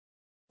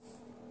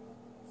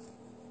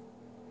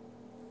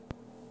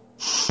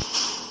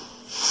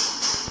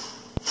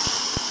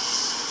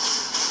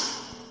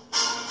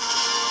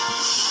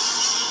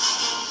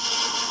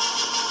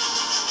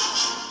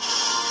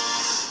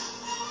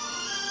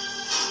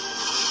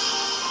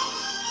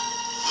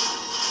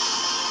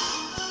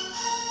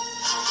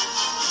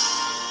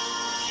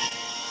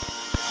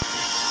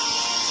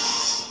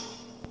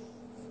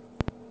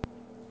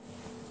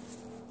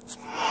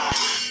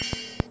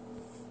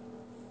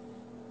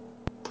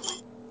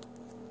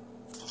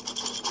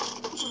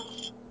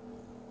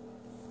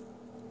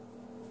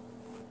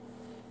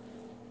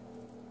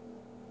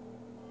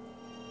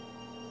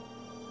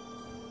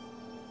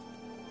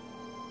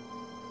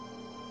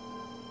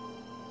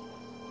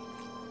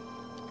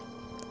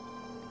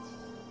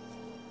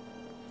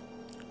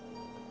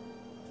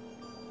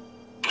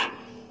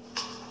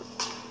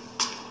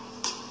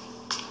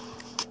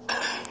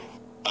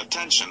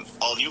Attention,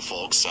 all you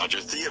folks at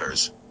your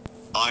theaters.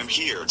 I'm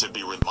here to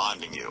be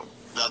reminding you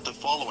that the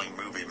following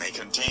movie may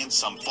contain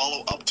some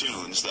follow-up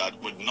tunes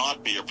that would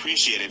not be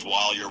appreciated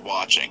while you're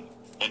watching.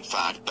 In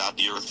fact, that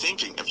you're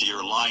thinking if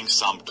you're lying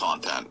some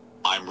content.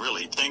 I'm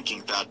really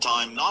thinking that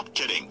I'm not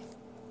kidding.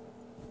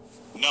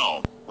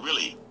 No,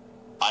 really.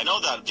 I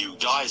know that you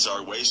guys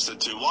are wasted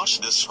to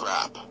watch this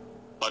crap.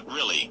 But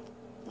really,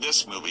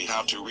 this movie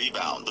have to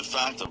rebound the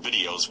fact of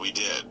videos we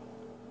did.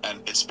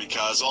 And it's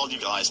because all you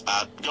guys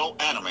at Go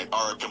Animate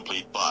are a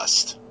complete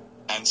bust.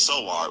 And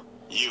so are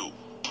you.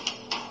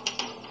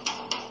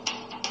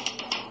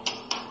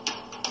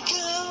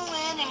 Go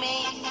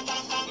Animate,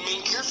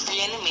 make your free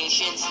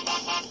animations.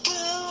 Go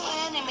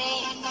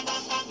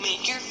Animate,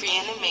 make your free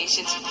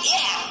animations.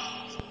 Yeah!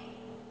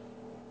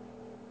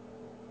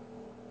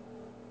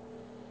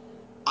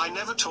 I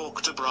never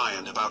talked to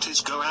Brian about his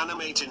Go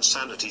Animate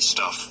insanity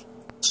stuff.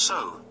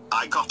 So,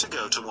 I got to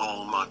go to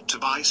Walmart to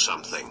buy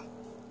something.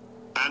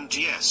 And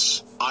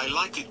yes, I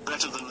like it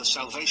better than the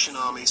Salvation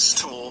Army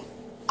store.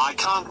 I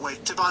can't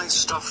wait to buy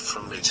stuff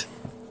from it.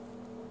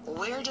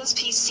 Where does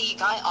PC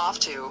Guy off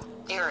to,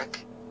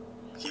 Eric?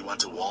 He went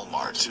to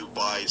Walmart to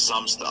buy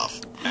some stuff,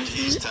 and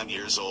he's 10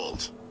 years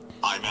old.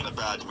 I'm in a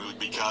bad mood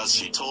because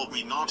he told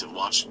me not to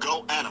watch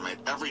Go Animate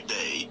every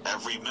day,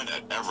 every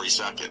minute, every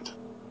second.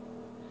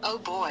 Oh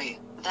boy,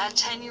 that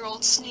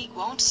 10-year-old sneak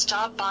won't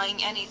stop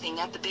buying anything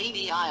at the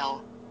baby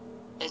aisle.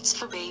 It's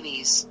for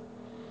babies.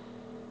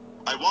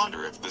 I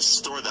wonder if this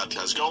store that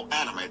has Go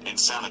Animate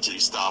insanity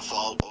stuff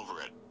all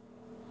over it.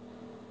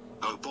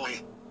 Oh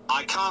boy,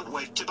 I can't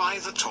wait to buy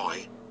the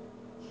toy.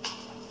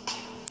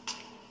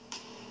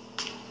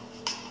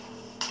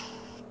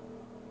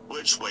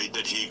 Which way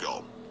did he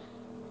go?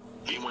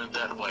 He went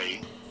that way.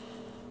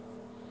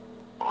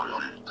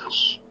 I hate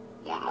this.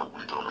 What are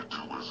we gonna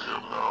do with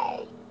him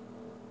now?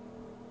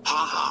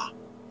 Haha,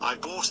 I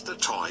bought the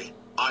toy.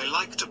 I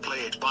like to play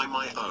it by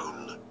my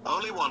own,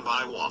 only one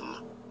by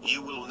one.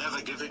 You will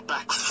never give it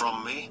back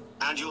from me,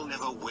 and you'll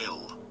never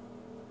will.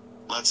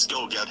 Let's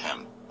go get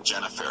him,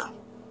 Jennifer.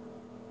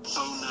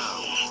 Oh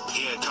no,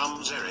 here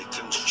comes Eric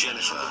and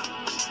Jennifer.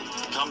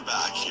 Come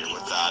back here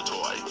with that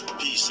toy,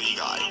 PC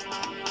Guy.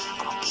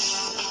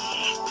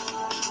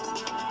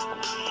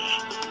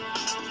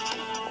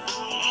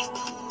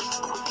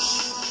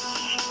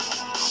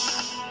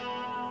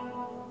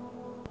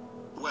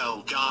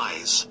 Well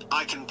guys,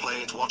 I can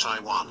play it what I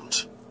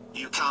want.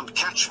 You can't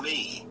catch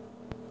me.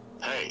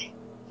 Hey,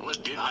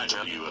 what did I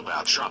tell you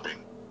about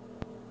shopping?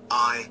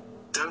 I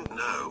don't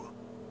know.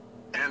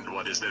 And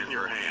what is in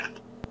your hand?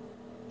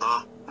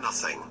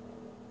 Nothing.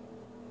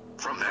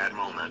 From that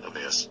moment of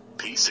this,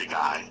 PC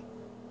Guy.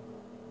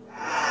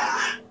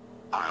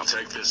 I'll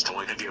take this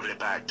toy and give it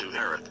back to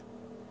Eric.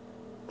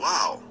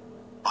 Wow,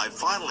 I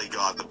finally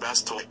got the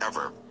best toy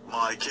ever.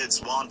 My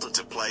kids wanted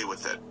to play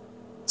with it.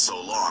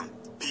 So long,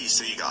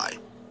 PC Guy.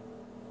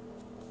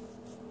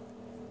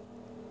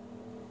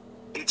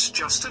 It's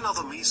just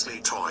another measly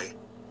toy.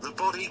 The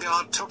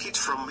bodyguard took it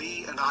from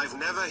me and I've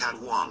never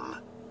had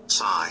one.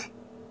 Sigh.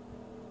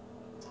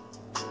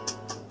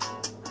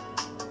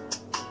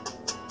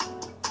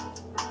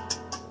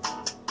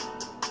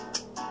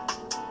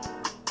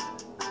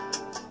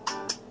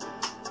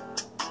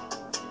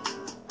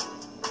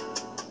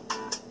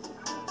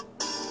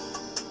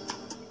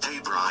 Hey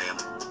Brian.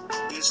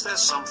 Is there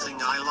something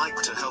I like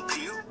to help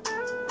you?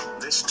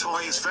 This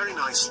toy is very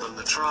nice than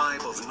the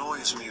Tribe of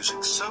Noise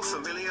music, so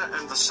familiar,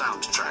 and the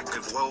soundtrack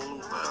of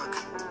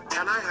Wahlberg.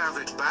 Can I have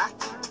it back?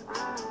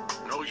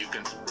 No, you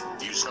can.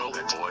 You stole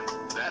the toy.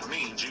 That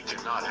means you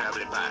cannot have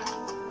it back.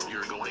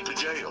 You're going to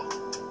jail.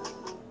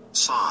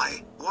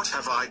 Sigh, what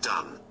have I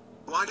done?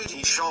 Why did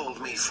he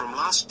scold me from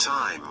last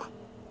time?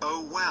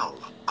 Oh well,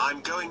 I'm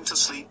going to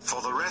sleep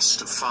for the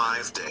rest of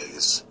 5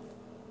 days.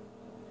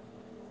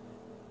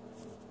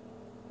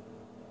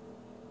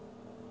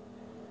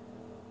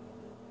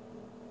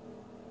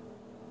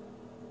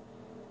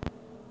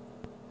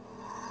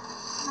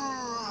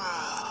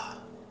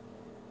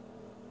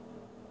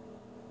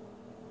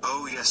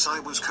 Oh yes, I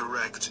was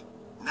correct.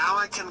 Now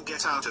I can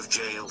get out of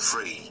jail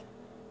free.